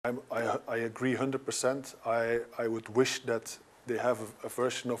I agree 100%. I would wish that they have a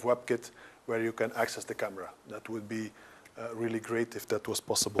version of WebKit where you can access the camera. That would be really great if that was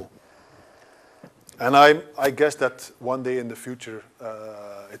possible. And I guess that one day in the future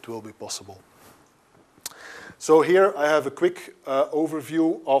it will be possible. So here I have a quick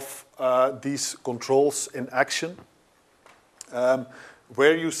overview of these controls in action,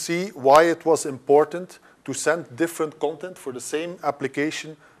 where you see why it was important to send different content for the same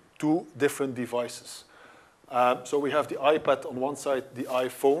application to different devices. So we have the iPad on one side, the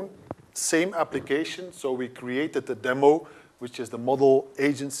iPhone, same application. So we created a demo, which is the model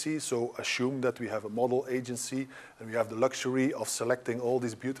agency. So assume that we have a model agency and we have the luxury of selecting all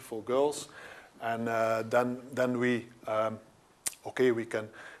these beautiful girls. And then we can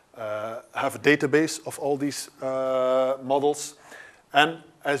have a database of all these models. And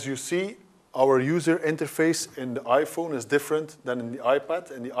as you see, our user interface in the iPhone is different than in the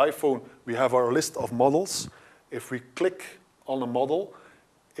iPad. In the iPhone, we have our list of models. If we click on a model,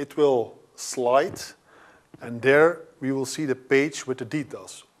 it will slide, and there we will see the page with the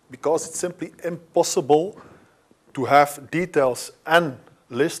details. Because it's simply impossible to have details and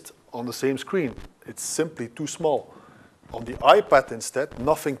list on the same screen. It's simply too small. On the iPad instead,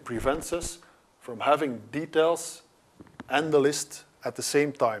 nothing prevents us from having details and the list at the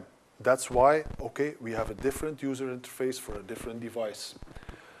same time. That's why, we have a different user interface for a different device.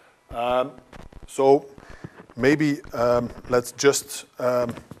 So maybe let's just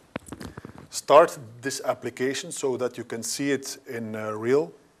start this application so that you can see it in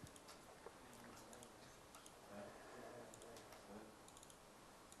real.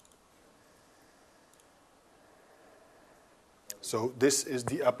 So this is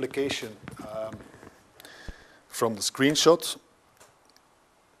the application from the screenshot,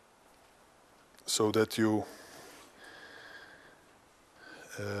 so that you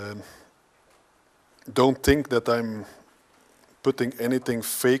don't think that I'm putting anything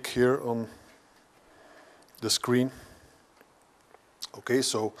fake here on the screen. Okay,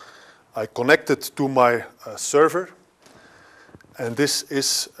 so I connected to my server, and this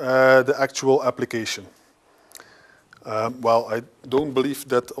is the actual application. Well, I don't believe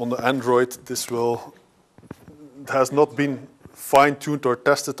that on the Android this has not been fine-tuned or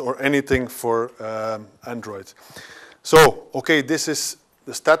tested or anything for Android. So, this is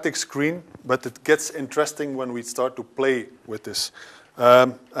the static screen, but it gets interesting when we start to play with this.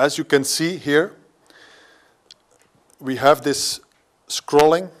 As you can see here, we have this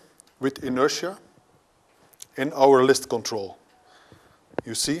scrolling with inertia in our list control.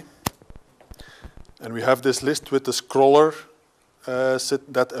 You see? And we have this list with the scroller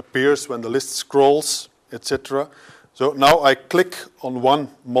that appears when the list scrolls, etc. So now I click on one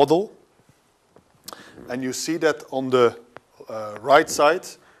model, and you see that on the right side,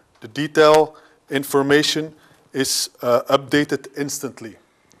 the detail information is updated instantly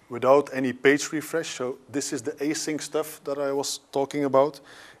without any page refresh. So this is the async stuff that I was talking about.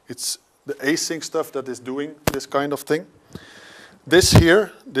 It's the async stuff that is doing this kind of thing. This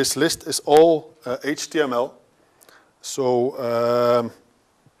here, this list is all HTML. So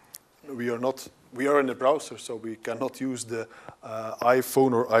we are in the browser, so we cannot use the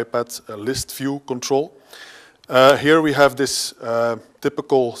iPhone or iPad list view control. Here we have this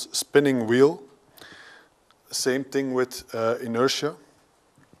typical spinning wheel. Same thing with inertia.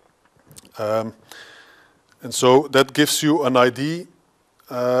 And so that gives you an idea.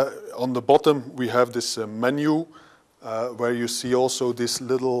 On the bottom, we have this menu where you see also these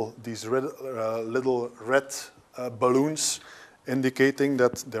little red balloons indicating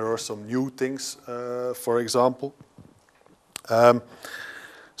that there are some new things, for example.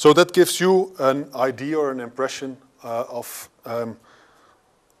 So that gives you an idea or an impression of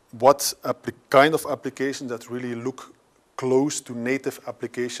what kind of applications that really look close to native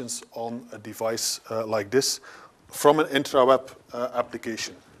applications on a device like this from an IntraWeb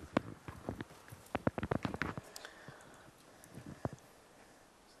application.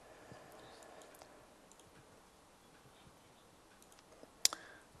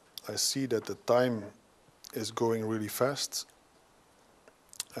 I see that the time is going really fast.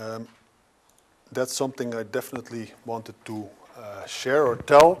 That's something I definitely wanted to share or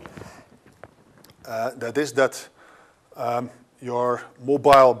tell. That is that your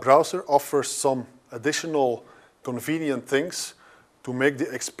mobile browser offers some additional convenient things to make the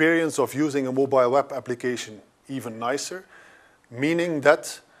experience of using a mobile web application even nicer, meaning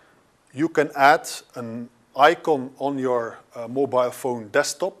that you can add an icon on your mobile phone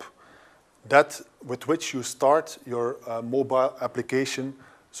desktop with which you start your mobile application.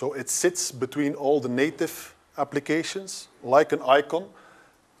 So it sits between all the native applications, like an icon,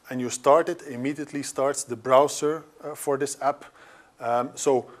 and you start it, immediately starts the browser for this app.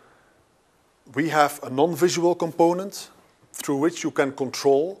 So we have a non-visual component through which you can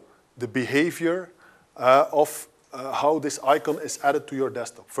control the behavior of how this icon is added to your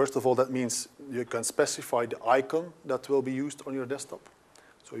desktop. First of all, that means you can specify the icon that will be used on your desktop.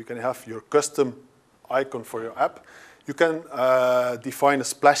 So you can have your custom icon for your app. You can define a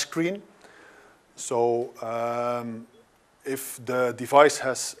splash screen. So if the device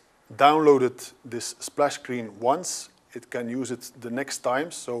has downloaded this splash screen once, it can use it the next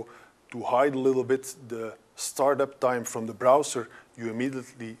time. So to hide a little bit the startup time from the browser, you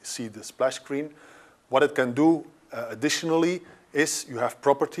immediately see the splash screen. What it can do additionally is you have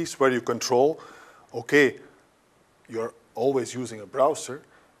properties where you control, okay, you're always using a browser,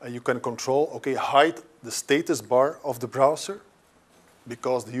 and you can control, okay, hide the status bar of the browser,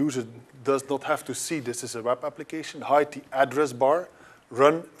 because the user does not have to see this is a web application. Hide the address bar,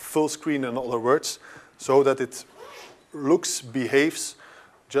 run full screen, in other words, so that it looks, behaves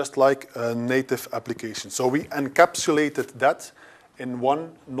just like a native application. So we encapsulated that in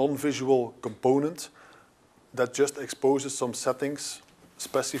one non-visual component that just exposes some settings,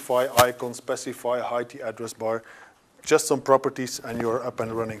 specify icon, specify hide the address bar, just some properties, and you're up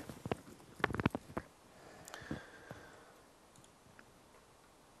and running.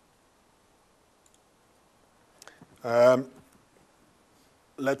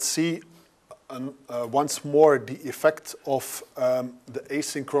 Let's see once more the effect of the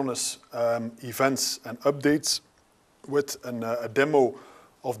asynchronous events and updates with a demo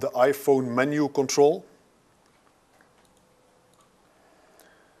of the iPhone menu control.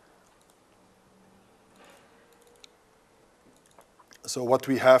 So what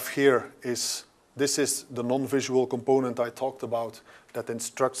we have here is, this is the non-visual component I talked about that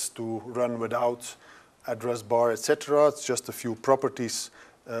instructs to run without address bar, etc. It's just a few properties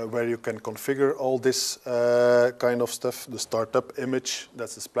where you can configure all this kind of stuff. The startup image,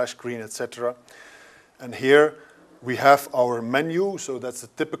 that's the splash screen, etc. And here we have our menu. So that's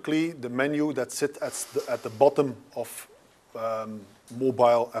typically the menu that sits at the bottom of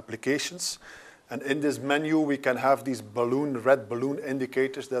mobile applications. And in this menu, we can have these red balloon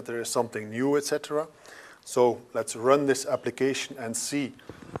indicators that there is something new, etc. So let's run this application and see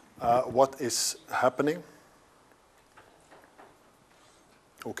what is happening.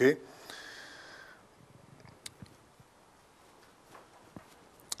 Okay.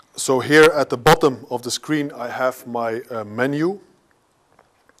 So here at the bottom of the screen, I have my menu.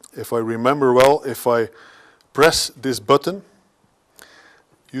 If I remember well, if I press this button,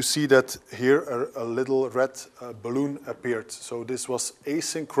 you see that here a little red balloon appeared. So this was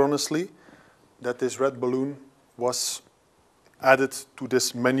asynchronously that this red balloon was added to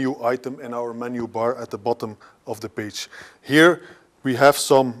this menu item in our menu bar at the bottom of the page. Here we have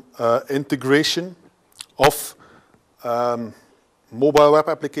some integration of mobile web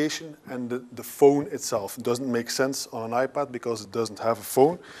application and the phone itself. It doesn't make sense on an iPad because it doesn't have a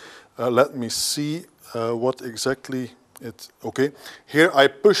phone. Let me see what exactly okay. Here I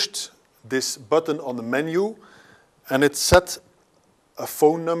pushed this button on the menu and it set a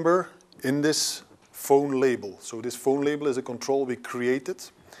phone number in this phone label. So this phone label is a control we created,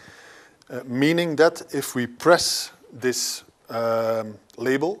 meaning that if we press this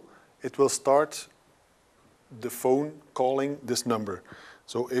label, it will start the phone calling this number.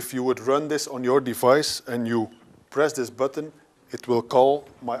 So if you would run this on your device and you press this button, it will call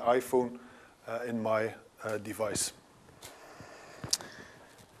my iPhone in my device.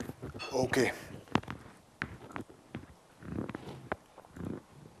 Okay.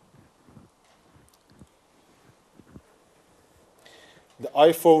 The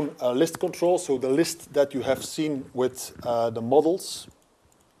iPhone list control, so the list that you have seen with the models.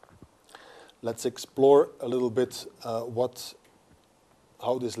 Let's explore a little bit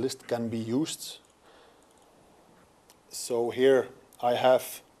how this list can be used. So here I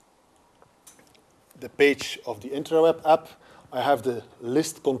have the page of the IntraWeb app. I have the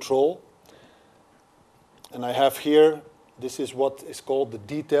list control. And I have here, this is what is called the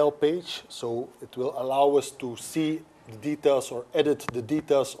detail page. So it will allow us to see the details or edit the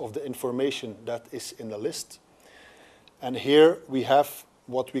details of the information that is in the list. And here we have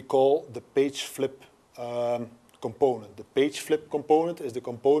what we call the page flip component. The page flip component is the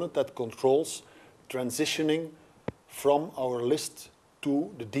component that controls transitioning from our list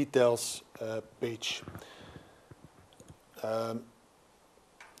to the details page.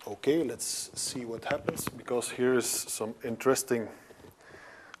 Okay, let's see what happens, because here is some interesting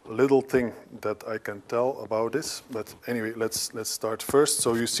little thing that I can tell about this. But anyway, let's start first.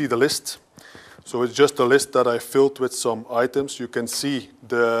 So you see the list. So it's just a list that I filled with some items. You can see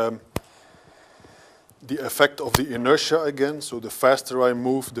the effect of the inertia again. So the faster I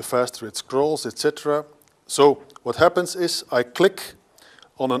move, the faster it scrolls, etc. So what happens is I click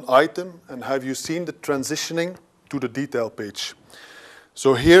on an item, and have you seen the transitioning to the detail page?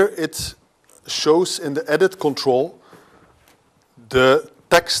 So here it shows in the edit control the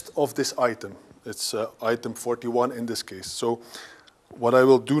text of this item. It's item 41 in this case. So what I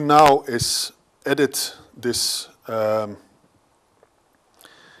will do now is edit this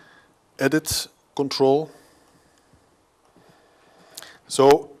edit control.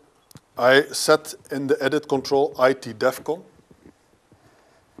 So I set in the edit control ITDevcon.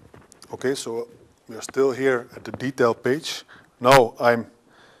 Okay, so we are still here at the detail page. Now I'm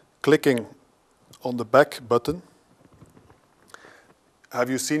clicking on the back button. Have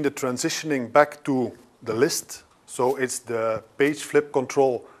you seen the transitioning back to the list? So it's the page flip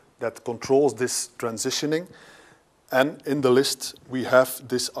control that controls this transitioning. And in the list, we have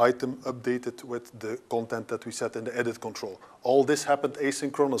this item updated with the content that we set in the edit control. All this happened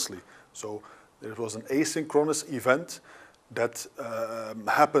asynchronously. So there was an asynchronous event that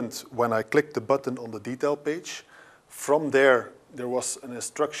happened when I clicked the button on the detail page. From there was an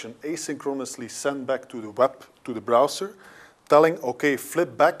instruction asynchronously sent back to the web, to the browser, telling, okay,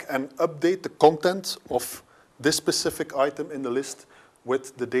 flip back and update the content of this specific item in the list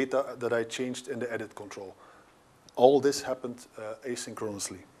with the data that I changed in the edit control. All this happened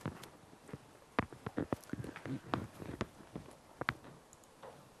asynchronously.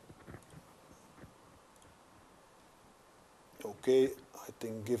 Okay, I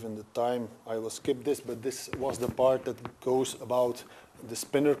think given the time, I will skip this, but this was the part that goes about the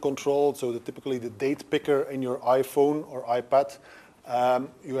spinner control. So typically the date picker in your iPhone or iPad.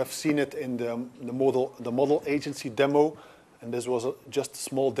 You have seen it in the model agency demo, and this was just a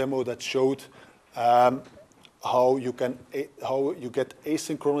small demo that showed how you get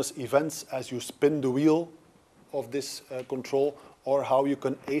asynchronous events as you spin the wheel of this control, or how you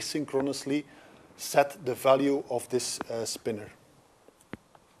can asynchronously set the value of this spinner.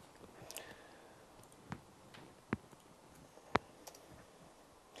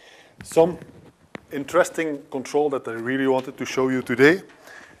 Some interesting control that I really wanted to show you today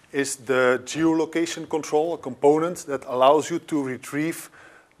is the geolocation control, a component that allows you to retrieve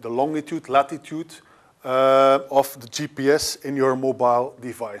the longitude, latitude of the GPS in your mobile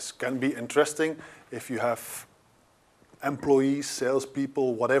device. Can be interesting if you have employees,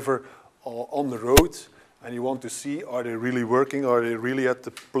 salespeople, whatever, on the road, and you want to see, are they really working? Are they really at the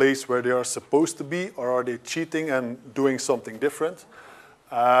place where they are supposed to be? Or are they cheating and doing something different?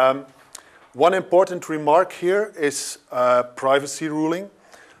 One important remark here is privacy ruling.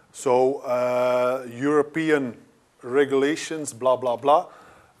 So European regulations, blah, blah, blah,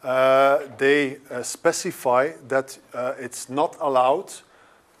 they specify that it's not allowed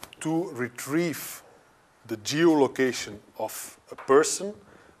to retrieve the geolocation of a person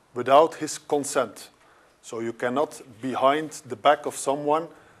without his consent. So you cannot, behind the back of someone,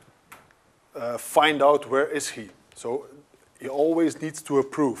 find out where is he. So he always needs to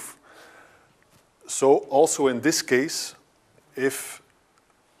approve. So also in this case, if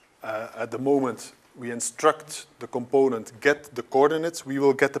at the moment we instruct the component get the coordinates, we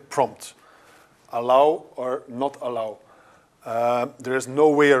will get a prompt, allow or not allow. There is no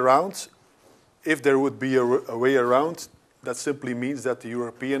way around. If there would be a way around, that simply means that the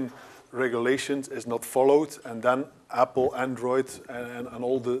European regulations is not followed, and then Apple, Android, and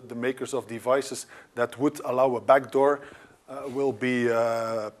all the makers of devices that would allow a backdoor will be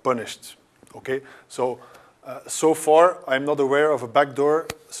punished. Okay, so so far I'm not aware of a backdoor,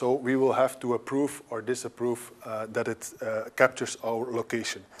 so we will have to approve or disapprove that it captures our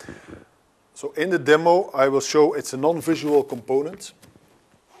location. So in the demo, I will show it's a non-visual component.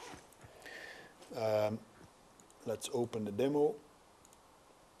 Let's open the demo.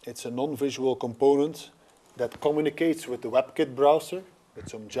 It's a non-visual component that communicates with the WebKit browser with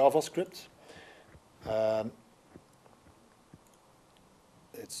some JavaScript.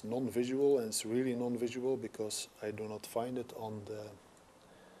 It's non-visual, and it's really non-visual because I do not find it on the...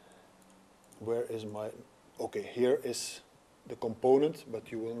 Where is my... Okay, here is the component,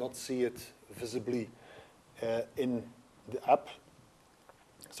 but you will not see it visibly in the app.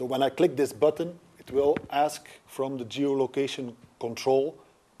 So when I click this button, it will ask from the geolocation control,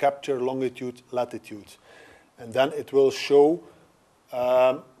 capture longitude, latitude. And then it will show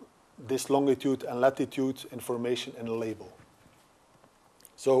this longitude and latitude information in a label.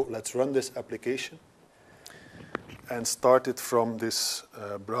 So let's run this application and start it from this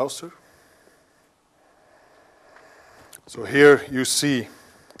browser. So here you see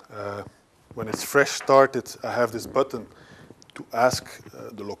when it's fresh started, I have this button to ask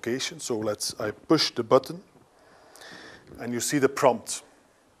the location. So I push the button, and you see the prompt.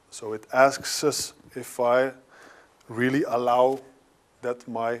 So it asks us if I really allow that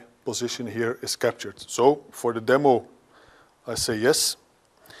my position here is captured. So for the demo, I say yes.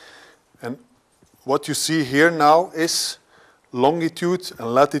 And what you see here now is longitude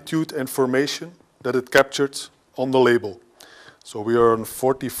and latitude information that it captured on the label. So we are on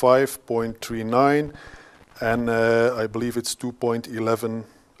 45.39, and I believe it's 2.11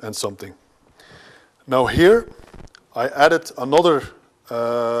 and something. Now here, I added another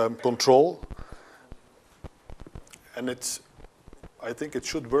control, and I think it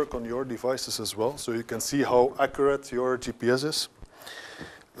should work on your devices as well, so you can see how accurate your GPS is.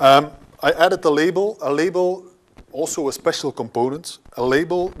 I added a label also a special component, a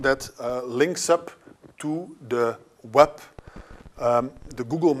label that links up to the web, the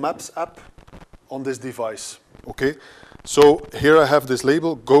Google Maps app on this device. Okay, so here I have this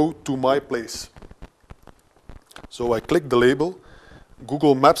label, go to my place. So I click the label,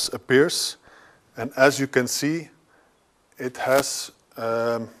 Google Maps appears, and as you can see, it has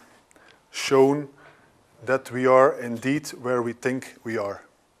shown that we are indeed where we think we are.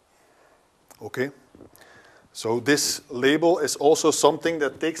 Okay, so this label is also something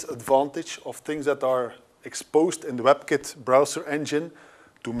that takes advantage of things that are exposed in the WebKit browser engine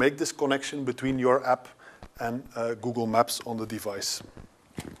to make this connection between your app and Google Maps on the device.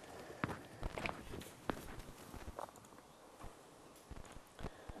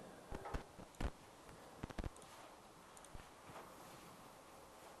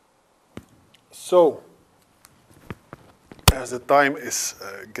 So, as the time is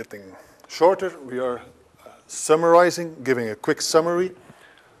getting shorter, we are summarizing, giving a quick summary.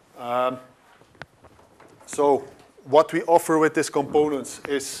 So, what we offer with these components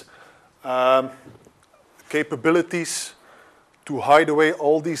is capabilities to hide away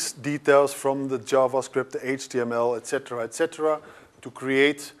all these details from the JavaScript, the HTML, etc., to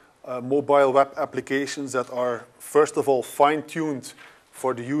create mobile web applications that are, first of all, fine-tuned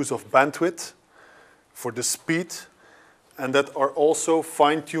for the use of bandwidth, for the speed, and that are also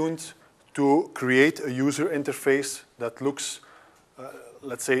fine-tuned to create a user interface that looks,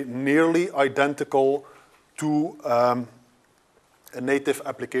 let's say, nearly identical to a native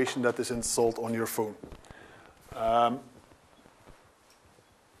application that is installed on your phone.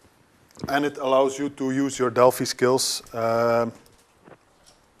 And it allows you to use your Delphi skills.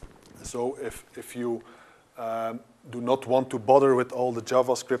 So if you do not want to bother with all the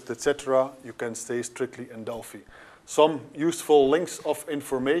JavaScript, etc., you can stay strictly in Delphi. Some useful links of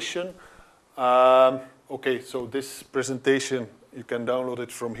information. Okay, so this presentation, you can download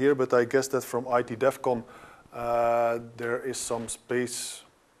it from here, but I guess that from ITDevcon, there is some space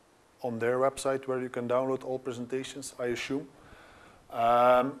on their website where you can download all presentations, I assume.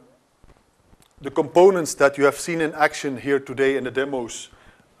 The components that you have seen in action here today in the demos,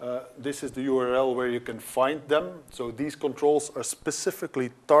 this is the URL where you can find them. So these controls are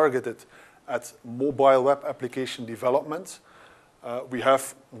specifically targeted at mobile web application development. We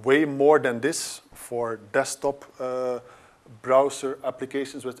have way more than this for desktop browser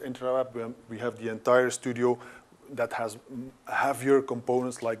applications with IntraWeb. We have the entire studio that has heavier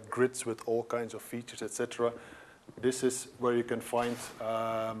components like grids with all kinds of features, etc. This is where you can find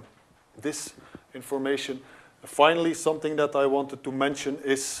this information. Finally, something that I wanted to mention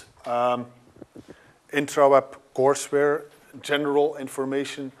is IntraWeb courseware, general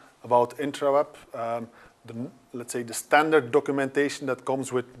information about IntraWeb. Let's say the standard documentation that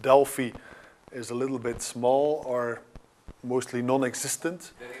comes with Delphi is a little bit small or mostly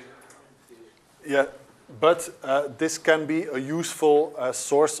non-existent. Yeah, but this can be a useful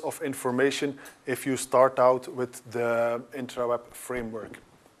source of information if you start out with the IntraWeb framework.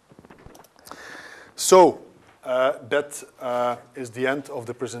 So that is the end of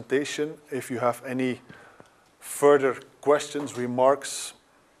the presentation. If you have any further questions, remarks,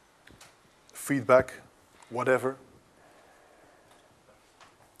 feedback, whatever,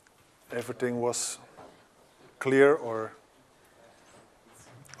 everything was clear or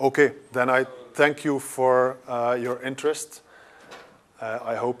okay, then I thank you for your interest.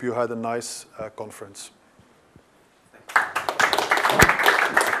 I hope you had a nice conference.